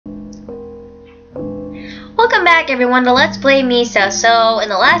Welcome back everyone to Let's Play Misao. So in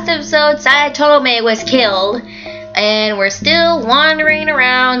the last episode, Sayatome was killed and we're still wandering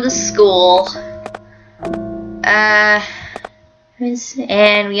around the school. And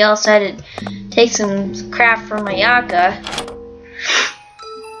we also had to take some crap from Mayaka.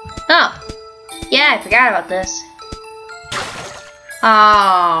 Oh, yeah, I forgot about this.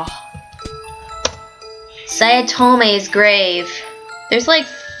 Oh, Sayatome's grave. There's like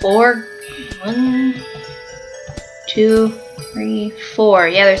 4. 1, 2, 3, 4.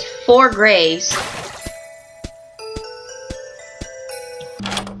 Yeah, there's 4 graves.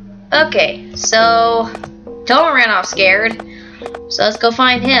 Okay, so Toma ran off scared. So let's go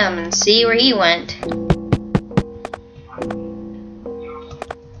find him and see where he went.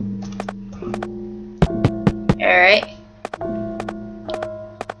 Alright.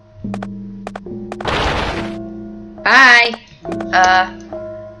 Bye.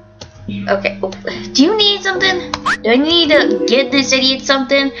 Okay. Do you need something? Do I need to get this idiot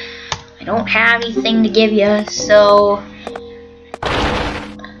something? I don't have anything to give you, so.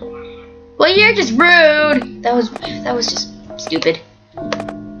 Well, you're just rude. That was just stupid.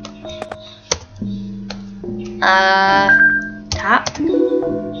 Top.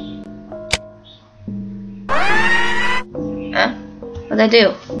 Huh? What'd I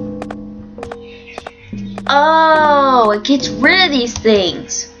do? Oh, it gets rid of these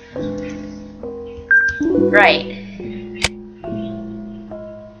things. Right.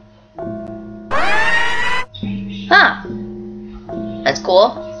 Huh. That's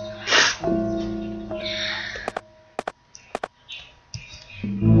cool.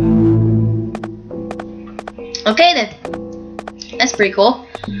 Okay then. That's pretty cool.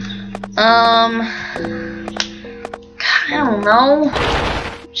 I don't know.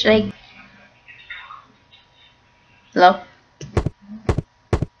 Should I? Hello?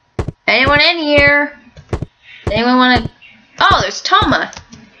 Anyone in here? Anyone want to? Oh, there's Toma.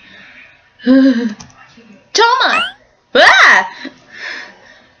 Toma! Ah!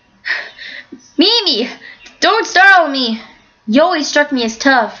 Mimi, don't startle me. You always struck me as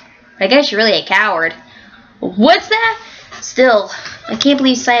tough. I guess you're really a coward. What's that? Still, I can't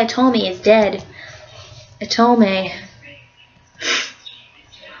believe Sayatome is dead. Atome.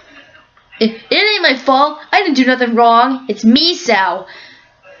 It ain't my fault. I didn't do nothing wrong. It's Misao.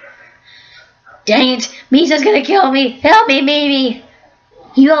 Dang it. Misao's gonna kill me. Help me, Mimi.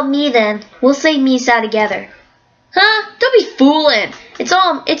 You help me then. We'll save Misao together. Huh? Don't be fooling.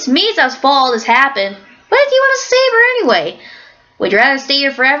 It's Misao's fault this happened. Why do you want to save her anyway? Would you rather stay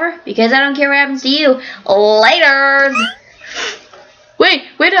here forever? Because I don't care what happens to you. Later.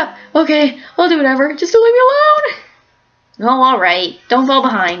 Wait up. Okay, I'll do whatever. Just don't leave me alone. Oh, alright. Don't fall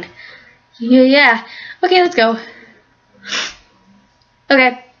behind. Yeah. Okay, let's go.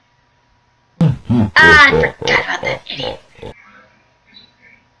 Okay. I forgot about that idiot.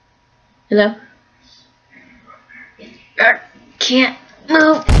 Hello? Can't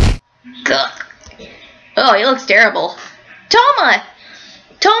move. God. Oh, he looks terrible. Toma!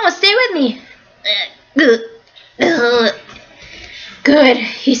 Toma, stay with me. Good.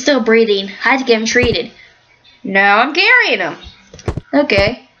 He's still breathing. I had to get him treated. Now I'm carrying him.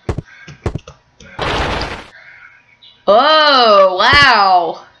 Okay. Oh,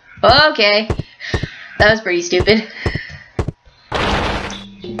 wow. Okay. That was pretty stupid.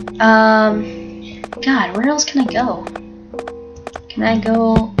 God, where else can I go? Can I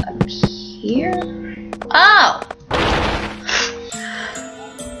go up here? Oh!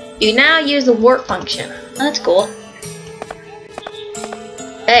 You now use the warp function. That's cool.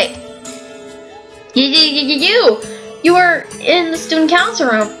 Hey. You were in the student council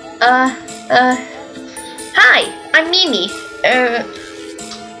room. Hi, I'm Mimi.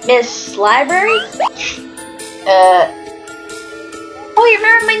 Miss Library? Oh, you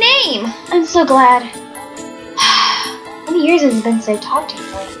remember my name! I'm so glad. How many years has it been since I've talked to you?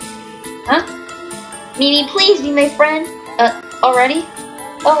 Huh? Mimi, please be my friend. Already?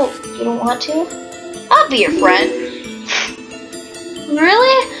 Oh, you don't want to? I'll be your friend.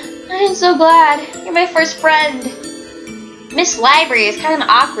 Really? I'm so glad. You're my first friend. Miss Library is kind of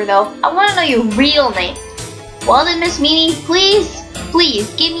awkward though. I want to know your real name. Well then, Miss Mimi, please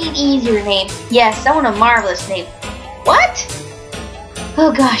give me an easier name. Yes, I want a marvelous name. What?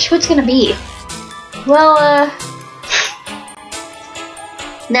 Oh gosh, what's gonna be? Well,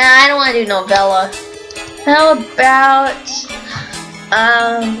 nah, I don't want to do novella. How about,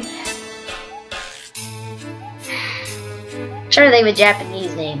 try to think of a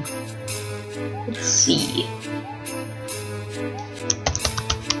Japanese name. Let's see.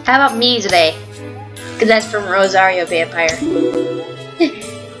 How about Mizure? Because that's from Rosario Vampire.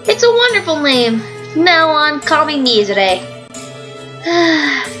 It's a wonderful name. From now on, call me Misao.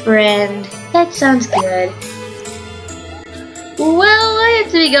 Friend, that sounds good. Well, I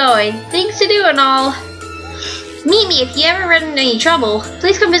have to be going. Things to do and all. Meet me if you ever run into any trouble.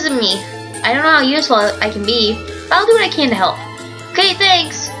 Please come visit me. I don't know how useful I can be, but I'll do what I can to help. Okay,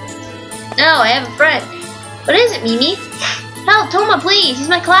 thanks. No, I have a friend. What is it, Mimi? Help, Toma, please. He's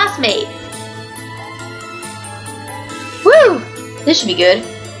my classmate. Woo! This should be good.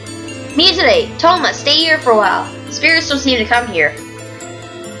 Misao, Toma, stay here for a while. Spirits don't seem to come here.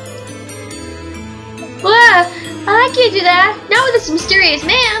 Wow, I can't do that. Not with this mysterious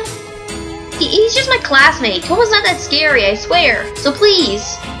man. He's just my classmate. Toma's not that scary, I swear. So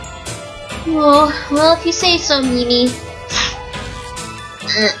please. Oh, well, if you say so, Mimi.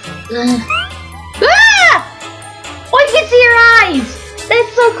 Ah! Oh, you can see her eyes!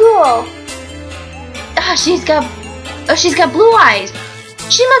 That's so cool. Ah, she's got blue eyes.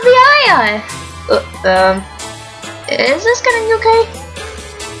 She must be Aya. Is this gonna be okay?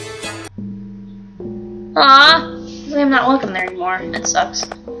 Aw, I'm not welcome there anymore. That sucks.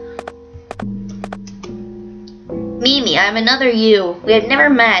 Mimi, I'm another you. We have never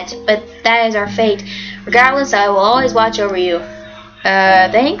met, but that is our fate. Regardless, I will always watch over you.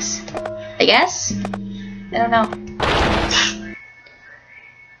 Thanks? I guess? I don't know.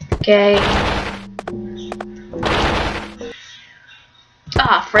 Okay.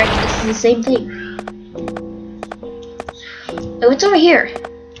 Ah, frick, this is the same thing. Oh, it's over here.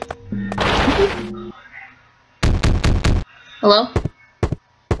 Hello?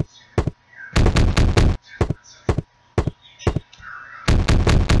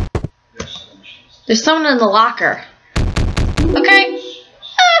 There's someone in the locker. Okay.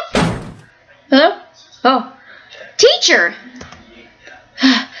 Ah. Hello? Oh. Teacher!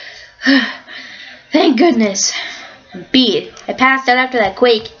 Thank goodness. I'm beat. I passed out after that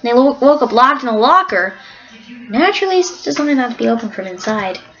quake, and I woke up locked in a locker. Naturally, it's designed not to be open from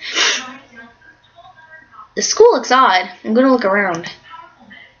inside. The school looks odd. I'm gonna look around.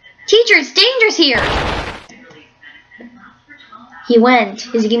 Teacher, it's dangerous here! He went.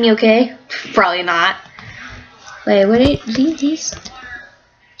 Is he gonna be okay? Probably not. Wait, what did these?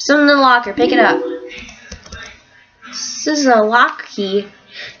 Something in the locker. Pick it up. This is a lock key.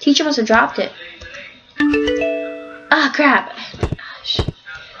 Teacher must have dropped it. Ah, crap. Gosh.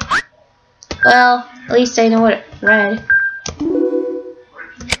 Well, at least I know what it read.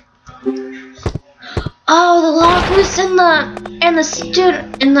 Oh, the locker's in the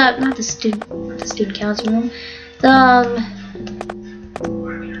student not the student council room.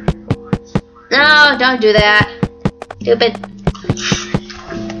 No, don't do that. Stupid.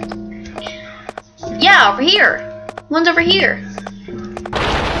 Yeah, over here. One's over here.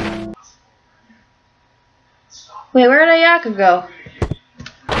 Wait, where did Ayaka go?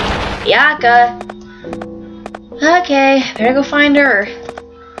 Ayaka. Okay, better go find her.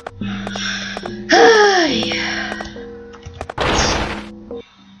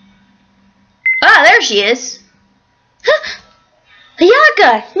 Ah, there she is.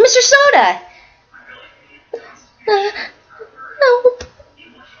 Ayaka, Mr. Soda. No.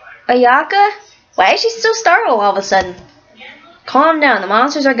 Ayaka? Why is she so startled all of a sudden? Calm down, the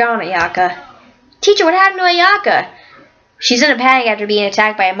monsters are gone, Ayaka. Teacher, what happened to Ayaka? She's in a panic after being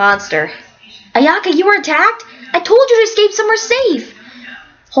attacked by a monster. Ayaka, you were attacked? I told you to escape somewhere safe.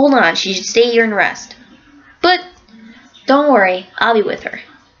 Hold on, she should stay here and rest. But, don't worry, I'll be with her.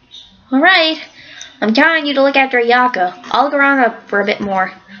 Alright, I'm counting on you to look after Ayaka. I'll look around for a bit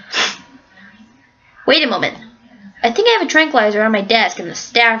more. Wait a moment. I think I have a tranquilizer on my desk in the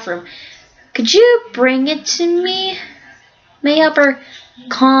staff room. Could you bring it to me? May help her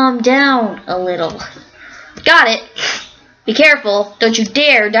calm down a little. Got it. Be careful. Don't you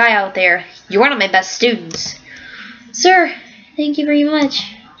dare die out there. You're one of my best students. Sir, thank you very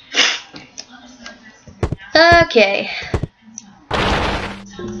much. Okay.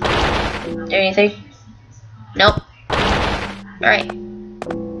 Anything? Nope. Alright.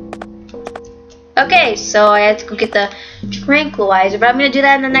 Okay, so I had to go get the tranquilizer, but I'm going to do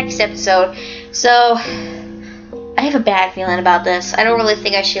that in the next episode. So, I have a bad feeling about this. I don't really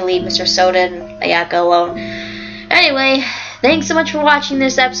think I should leave Mr. Soda and Ayaka alone. Anyway, thanks so much for watching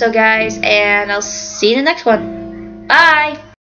this episode, guys, and I'll see you in the next one. Bye!